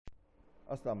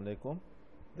Assalamu alaikum.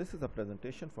 This is a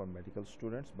presentation for medical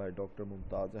students by Dr.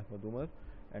 Mumtaz Ahmed Umar,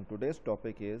 and today's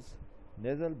topic is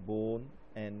nasal bone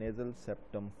and nasal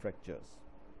septum fractures.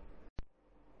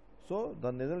 So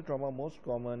the nasal trauma most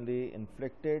commonly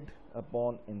inflicted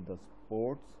upon in the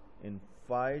sports, in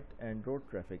fight and road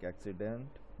traffic accident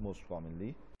most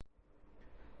commonly.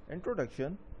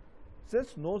 Introduction.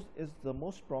 Since nose is the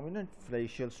most prominent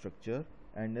facial structure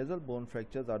and nasal bone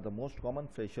fractures are the most common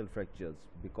facial fractures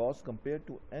because compared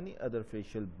to any other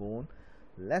facial bone,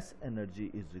 less energy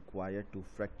is required to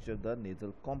fracture the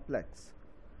nasal complex.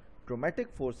 Traumatic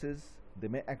forces, they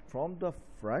may act from the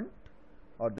front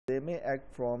or they may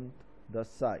act from the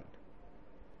side.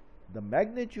 The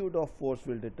magnitude of force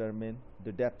will determine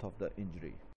the depth of the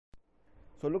injury.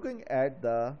 So looking at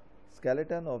the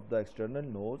skeleton of the external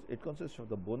nose, it consists of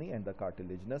the bony and the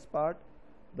cartilaginous part.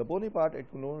 The bony part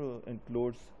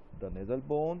includes the nasal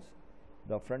bones,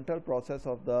 the frontal process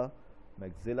of the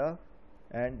maxilla,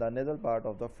 and the nasal part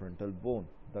of the frontal bone.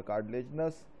 The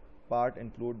cartilaginous part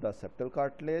includes the septal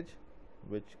cartilage,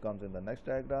 which comes in the next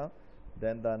diagram.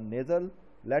 Then the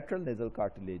lateral nasal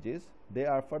cartilages, they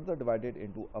are further divided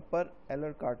into upper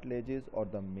alar cartilages or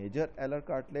the major alar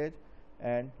cartilage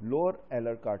and lower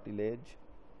alar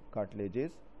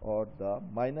cartilages or the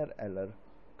minor alar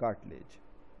cartilage.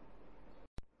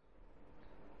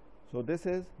 So this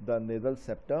is the nasal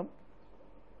septum.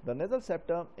 The nasal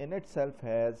septum in itself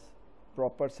has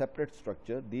proper separate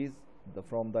structure.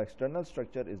 From the external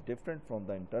structure is different from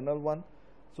the internal one.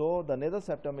 So the nasal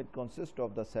septum, it consists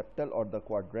of the septal or the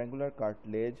quadrangular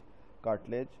cartilage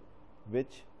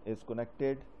which is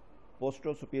connected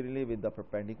posterior-superiorly with the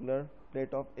perpendicular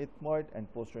plate of ethmoid and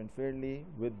posterior-inferiorly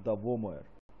with the vomer.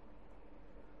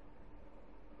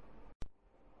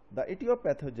 The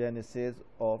etiopathogenesis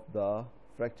of the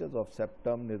fractures of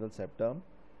septum, nasal septum,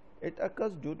 it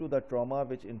occurs due to the trauma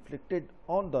which inflicted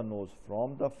on the nose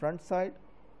from the front side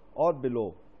or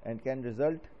below and can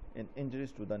result in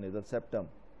injuries to the nasal septum.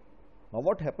 Now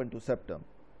what happened to septum?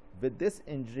 With this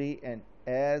injury, and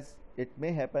as it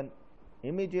may happen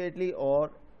immediately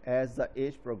or as the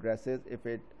age progresses, if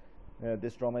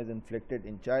this trauma is inflicted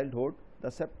in childhood, the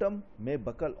septum may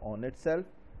buckle on itself.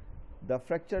 The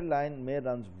fracture line may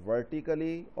run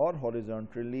vertically or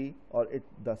horizontally, or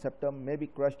the septum may be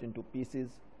crushed into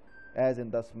pieces as in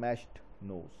the smashed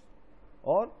nose,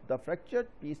 or the fractured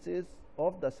pieces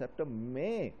of the septum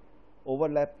may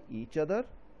overlap each other,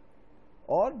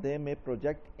 or they may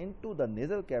project into the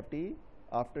nasal cavity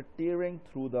after tearing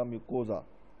through the mucosa.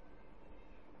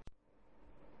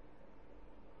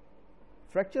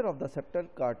 Fracture of the septal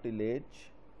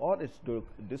cartilage or its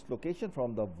dislocation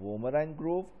from the vomerine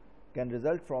groove can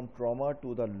result from trauma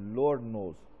to the lower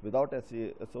nose without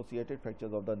associated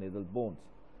fractures of the nasal bones.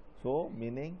 So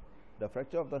meaning the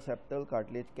fracture of the septal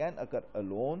cartilage can occur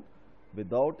alone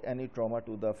without any trauma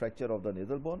to the fracture of the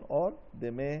nasal bone, or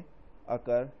they may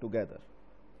occur together.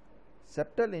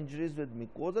 Septal injuries with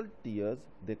mucosal tears,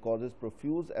 they causes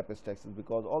profuse epistaxis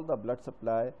because all the blood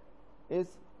supply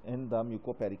is in the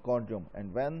mucoperichondrium,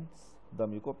 and once the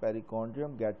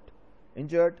mucoperichondrium get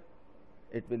injured,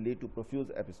 it will lead to profuse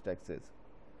epistaxis.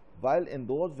 While in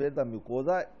those where the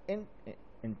mucosa is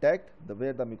intact,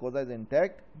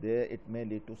 there it may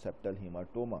lead to septal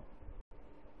hematoma.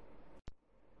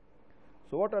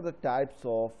 So what are the types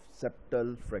of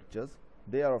septal fractures?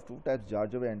 They are of two types,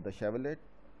 JARJAWAY and the CHEVALLET.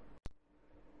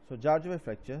 So JARJAWAY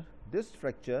fracture, this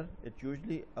fracture, it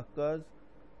usually occurs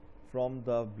from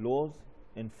the blows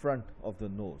in front of the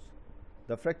nose.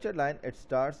 The fracture line, it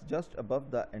starts just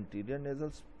above the anterior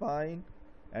nasal spine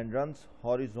and runs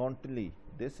horizontally.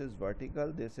 This is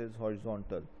vertical, this is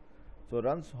horizontal. So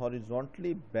runs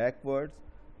horizontally backwards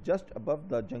just above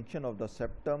the junction of the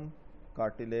septum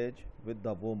cartilage with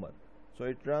the vomer. So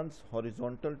it runs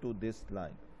horizontal to this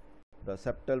line, the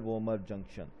septal vomer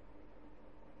junction.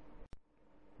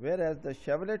 Whereas the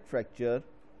CHEVALLET fracture,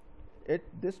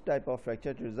 this type of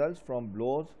fracture results from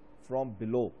blows from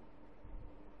below.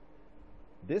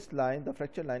 This line, the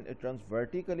fracture line, it runs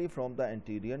vertically from the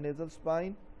anterior nasal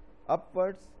spine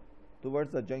upwards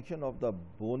towards the junction of the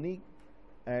bony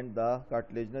and the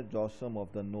cartilaginous dorsum of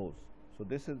the nose. So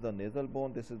this is the nasal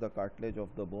bone, this is the cartilage of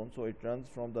the bone. So it runs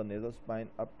from the nasal spine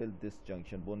up till this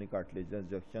junction, bony cartilaginous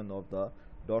junction of the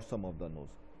dorsum of the nose.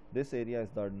 This area is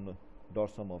the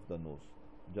dorsum of the nose,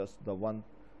 just the one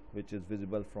which is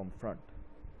visible from front.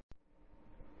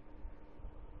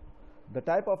 The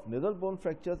type of nasal bone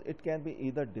fractures, it can be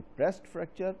either depressed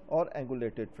fracture or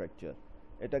angulated fracture.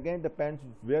 It again depends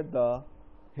where the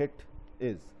hit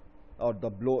is or the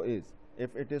blow is.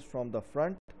 If it is from the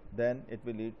front, then it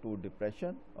will lead to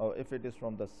depression, or if it is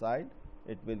from the side,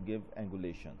 it will give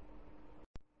angulation.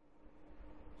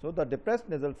 So the depressed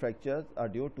nasal fractures are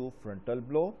due to frontal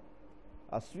blow.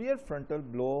 A severe frontal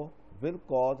blow will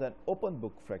cause an open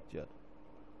book fracture.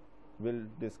 We'll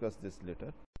discuss this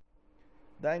later.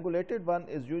 The angulated one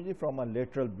is usually from a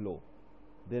lateral blow.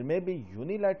 There may be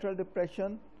unilateral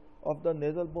depression of the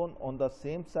nasal bone on the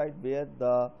same side where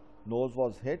the nose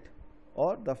was hit,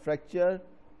 or the fracture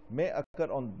may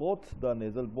occur on both the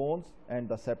nasal bones and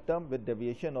the septum with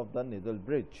deviation of the nasal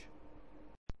bridge.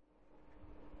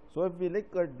 So if we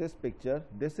look at this picture,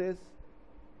 this is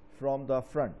from the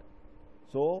front.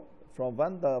 So from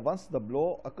once the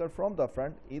blow occurs from the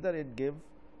front, either it gives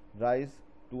rise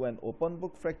to an open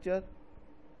book fracture.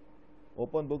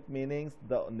 Open book meaning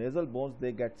the nasal bones,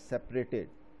 they get separated,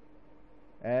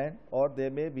 and or there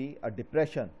may be a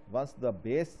depression. Once the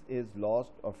base is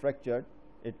lost or fractured,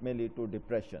 it may lead to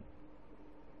depression.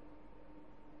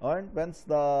 And once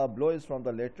the blow is from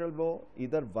the lateral blow,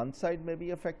 either one side may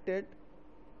be affected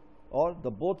or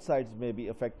the both sides may be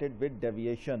affected with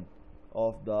deviation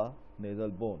of the nasal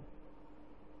bone.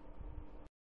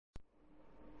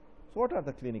 So what are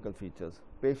the clinical features?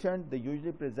 Patient, they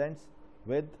usually presents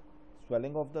with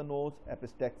swelling of the nose,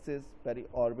 epistaxis,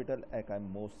 periorbital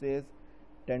ecchymosis,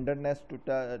 tenderness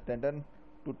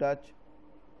to touch.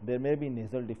 There may be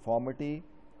nasal deformity,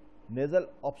 nasal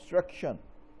obstruction,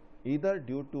 either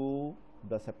due to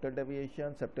the septal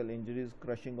deviation, septal injuries,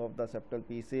 crushing of the septal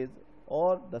pieces,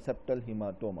 or the septal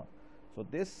hematoma. So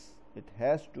this, it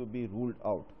has to be ruled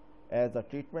out, as the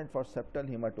treatment for septal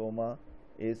hematoma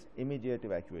is immediate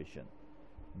evacuation.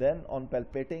 Then on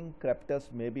palpating,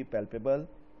 crepitus may be palpable,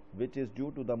 which is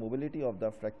due to the mobility of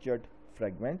the fractured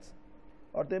fragments,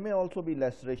 or there may also be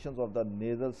lacerations of the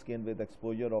nasal skin with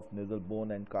exposure of nasal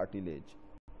bone and cartilage.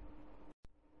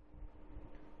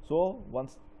 So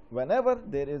whenever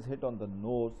there is hit on the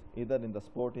nose, either in the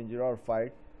sport injury or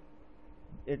fight,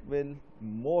 it will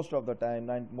most of the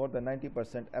time, more than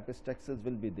 90% epistaxis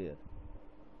will be there.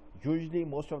 Usually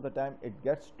most of the time it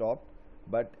gets stopped,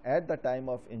 but at the time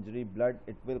of injury, blood,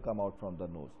 it will come out from the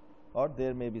nose, or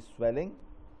there may be swelling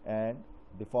and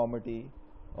deformity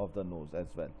of the nose as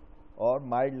well, or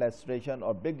mild laceration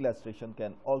or big laceration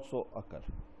can also occur.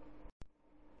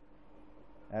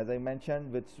 As I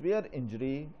mentioned, with severe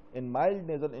injury, in mild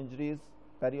nasal injuries,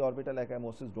 periorbital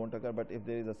ecchymosis don't occur, but if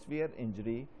there is a severe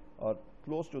injury or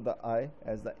close to the eye,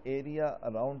 as the area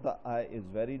around the eye is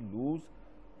very loose,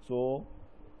 so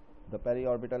the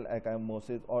periorbital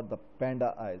ecchymosis or the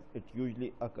panda eyes, it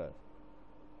usually occurs.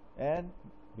 And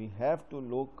we have to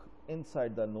look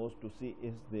inside the nose to see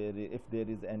if there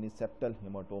is any septal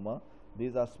hematoma.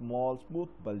 These are small smooth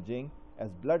bulging,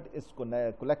 as blood is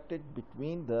collected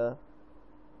between the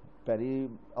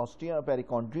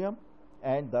perichondrium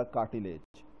and the cartilage.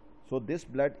 So this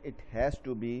blood, it has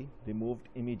to be removed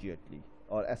immediately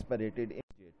or aspirated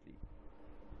immediately.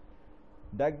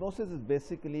 Diagnosis is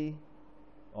basically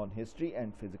on history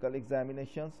and physical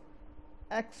examinations.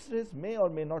 X-rays may or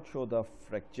may not show the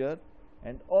fracture,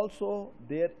 and also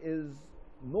there is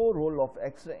no role of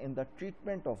X-ray in the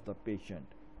treatment of the patient.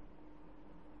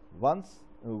 One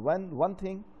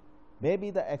thing,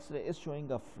 maybe the X-ray is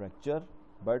showing a fracture,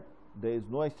 but there is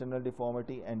no external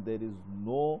deformity and there is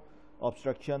no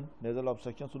obstruction, nasal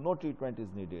obstruction, so no treatment is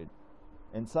needed.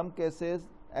 In some cases,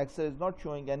 X-ray is not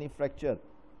showing any fracture,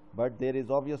 but there is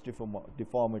obvious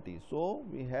deformity. So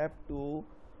we have to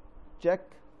check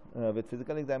with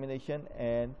physical examination,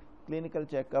 and clinical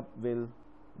checkup will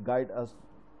guide us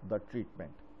the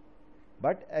treatment.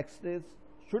 But X-rays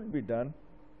should be done,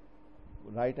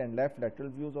 right and left lateral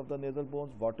views of the nasal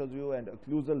bones, Waters view and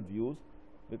occlusal views,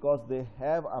 because they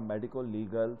have a medical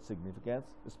legal significance,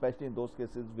 especially in those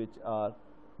cases which are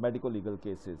medical legal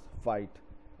cases, fight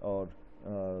or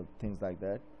things like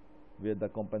that, where the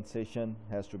compensation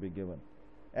has to be given.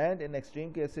 And in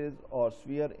extreme cases or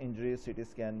severe injuries, CT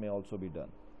scan may also be done.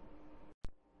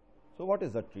 So what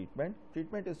is the treatment?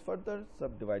 Treatment is further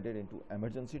subdivided into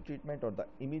emergency treatment or the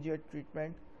immediate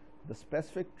treatment, the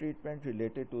specific treatment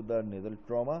related to the nasal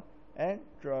trauma, and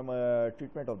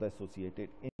treatment of the associated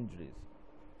injuries.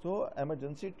 So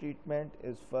emergency treatment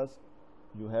is, first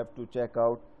you have to check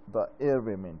out the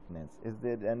airway maintenance. Is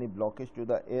there any blockage to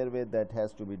the airway that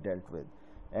has to be dealt with?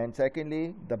 And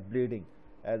secondly, the bleeding.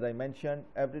 As I mentioned,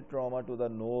 every trauma to the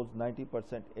nose,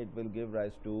 90% it will give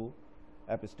rise to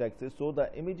epistaxis. So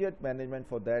the immediate management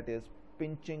for that is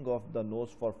pinching of the nose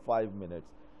for 5 minutes.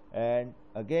 And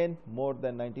again, more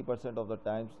than 90% of the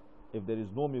times, if there is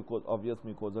no obvious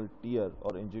mucosal tear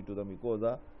or injury to the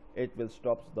mucosa, it will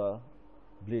stop the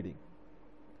bleeding.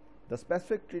 The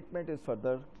specific treatment is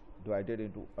further divided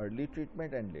into early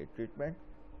treatment and late treatment.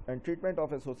 And treatment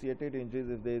of associated injuries,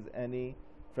 if there is any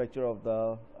fracture of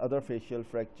the other facial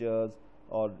fractures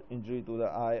or injury to the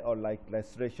eye or like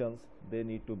lacerations, they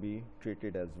need to be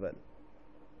treated as well.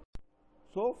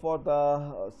 So for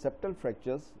the septal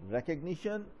fractures,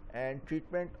 recognition and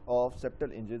treatment of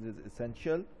septal injuries is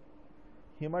essential.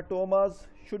 Hematomas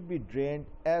should be drained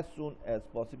as soon as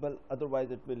possible,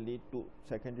 otherwise it will lead to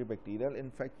secondary bacterial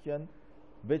infection,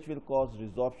 which will cause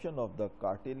resorption of the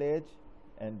cartilage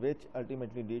and which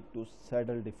ultimately lead to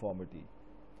saddle deformity.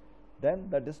 Then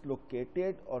the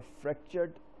dislocated or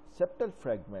fractured septal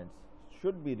fragments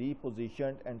should be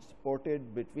repositioned and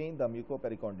supported between the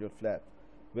mucopericardial flaps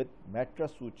with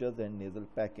mattress sutures and nasal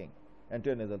packing,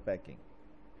 anterior nasal packing.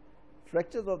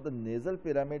 Fractures of the nasal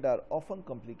pyramid are often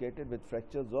complicated with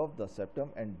fractures of the septum,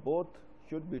 and both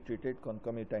should be treated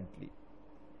concomitantly.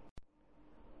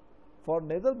 For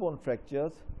nasal bone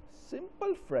fractures,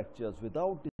 simple fractures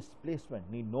without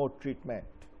displacement need no treatment,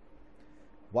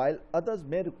 while others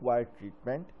may require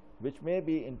treatment, which may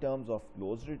be in terms of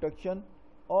closed reduction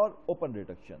or open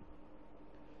reduction.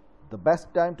 The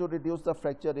best time to reduce the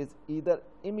fracture is either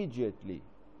immediately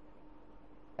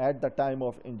at the time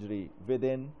of injury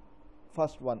within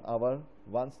first 1 hour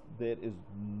once there is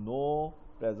no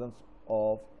presence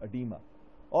of edema,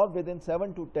 or within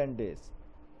 7 to 10 days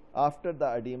after the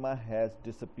edema has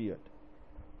disappeared.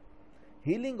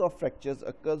 Healing of fractures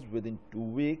occurs within 2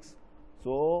 weeks,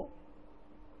 so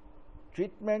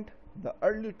treatment, the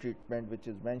early treatment which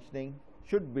is mentioning,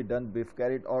 should be done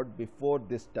carried out before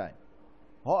this time.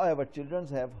 However, children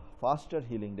have faster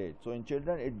healing rate, so in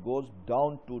children it goes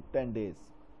down to 10 days.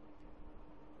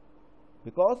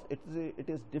 Because it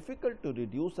is difficult to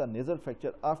reduce a nasal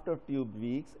fracture after 2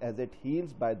 weeks as it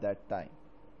heals by that time.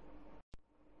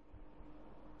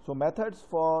 So methods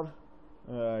for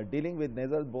dealing with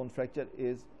nasal bone fracture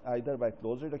is either by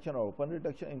closed reduction or open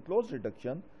reduction. In closed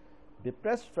reduction,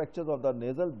 depressed fractures of the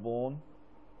nasal bone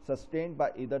sustained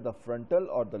by either the frontal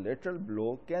or the lateral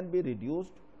blow can be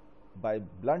reduced by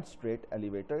blunt straight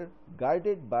elevator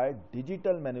guided by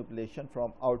digital manipulation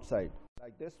from outside,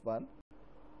 like this one.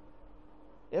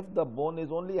 If the bone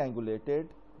is only angulated,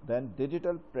 then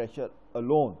digital pressure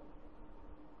alone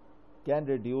can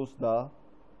reduce the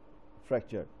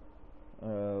fractured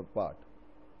part.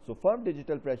 So firm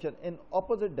digital pressure in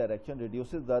opposite direction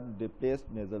reduces the displaced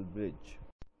nasal bridge.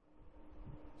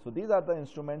 So these are the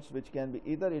instruments which can be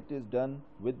either it is done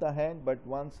with the hand, but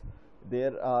once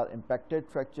there are impacted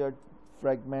fractured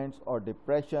fragments or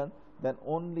depression, then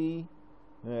only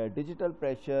digital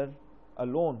pressure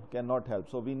alone cannot help.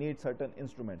 So we need certain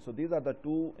instruments. So these are the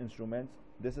 2 instruments.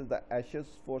 This is the Ashes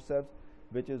forceps,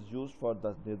 which is used for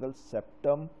the nasal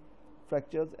septum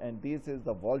fractures, and this is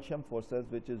the Walsham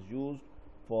forceps, which is used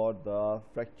for the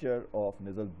fracture of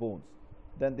nasal bones.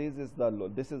 Then this is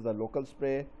the local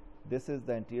spray. This is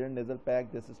the anterior nasal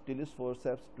pack. This is Tillis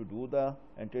forceps to do the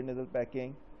anterior nasal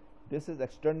packing. This is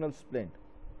external splint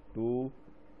to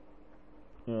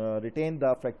retain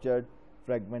the fractured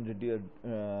fragment,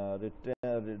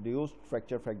 reduced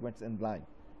fracture fragments in line,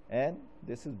 and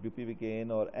this is bupivacaine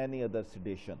or any other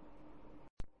sedation.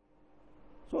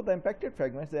 So the impacted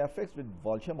fragments, they are fixed with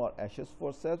Walsham or Ashes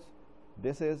forceps.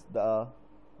 This is the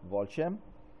Walsham.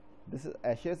 This is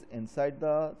Ashes inside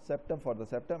the septum for the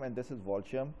septum, and this is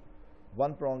Walsham.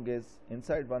 One prong is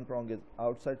inside, one prong is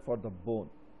outside for the bone.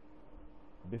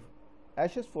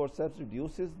 Ashes forceps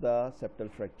reduces the septal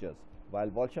fractures, while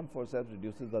Walsham forceps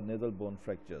reduces the nasal bone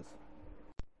fractures.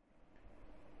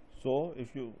 So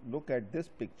if you look at this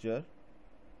picture,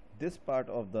 this part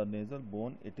of the nasal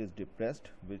bone, it is depressed,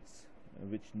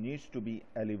 which needs to be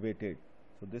elevated.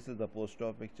 So this is the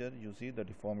post-op picture. You see the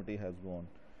deformity has gone.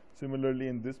 Similarly,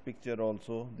 in this picture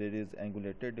also there is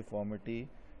angulated deformity,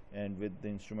 and with the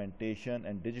instrumentation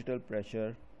and digital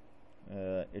pressure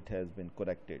it has been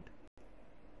corrected.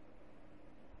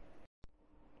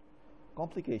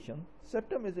 Complication.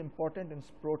 Septum is important in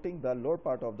supporting the lower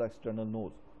part of the external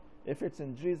nose. If its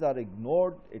injuries are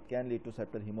ignored, it can lead to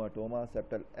septal hematoma,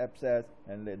 septal abscess,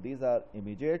 and these are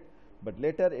immediate, but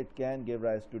later it can give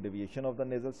rise to deviation of the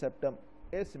nasal septum,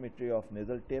 asymmetry of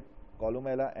nasal tip,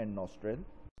 columella and nostril.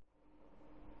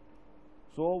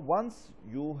 So once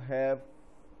you have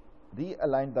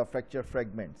realigned the fracture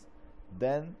fragments,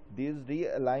 then these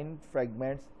realigned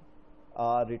fragments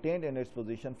are retained in its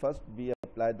position. First we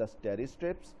apply the steri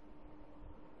strips,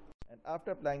 and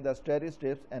after applying the steri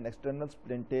strips, an external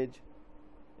splintage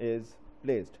is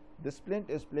placed. This splint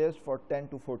is placed for 10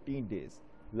 to 14 days.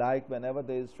 Like whenever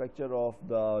there is fracture of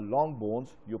the long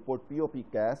bones, you put POP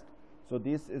cast. So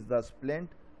this is the splint.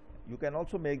 You can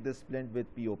also make this splint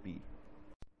with POP.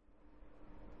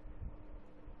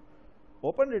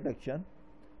 Open reduction.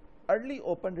 Early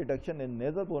open reduction in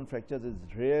nasal bone fractures is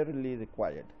rarely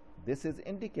required. This is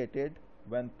indicated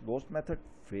when closed method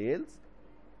fails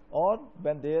or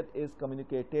when there is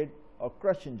communicated or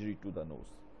crush injury to the nose.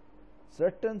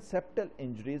 Certain septal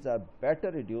injuries are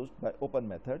better reduced by open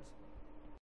methods.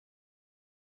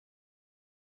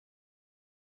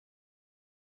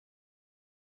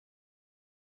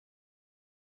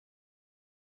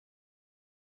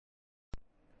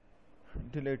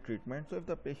 Delayed treatment. So if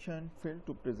the patient failed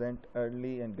to present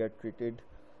early and get treated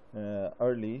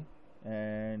early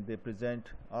and they present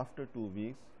after 2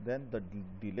 weeks, then the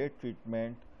delayed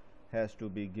treatment has to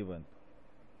be given.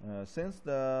 Since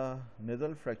the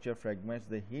nasal fracture fragments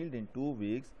they healed in 2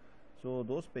 weeks, so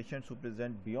those patients who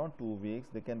present beyond 2 weeks,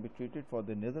 they can be treated for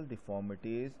the nasal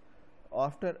deformities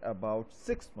after about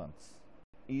 6 months,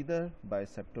 either by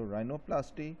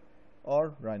septorhinoplasty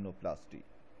or rhinoplasty.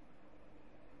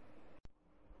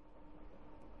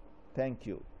 Thank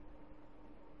you.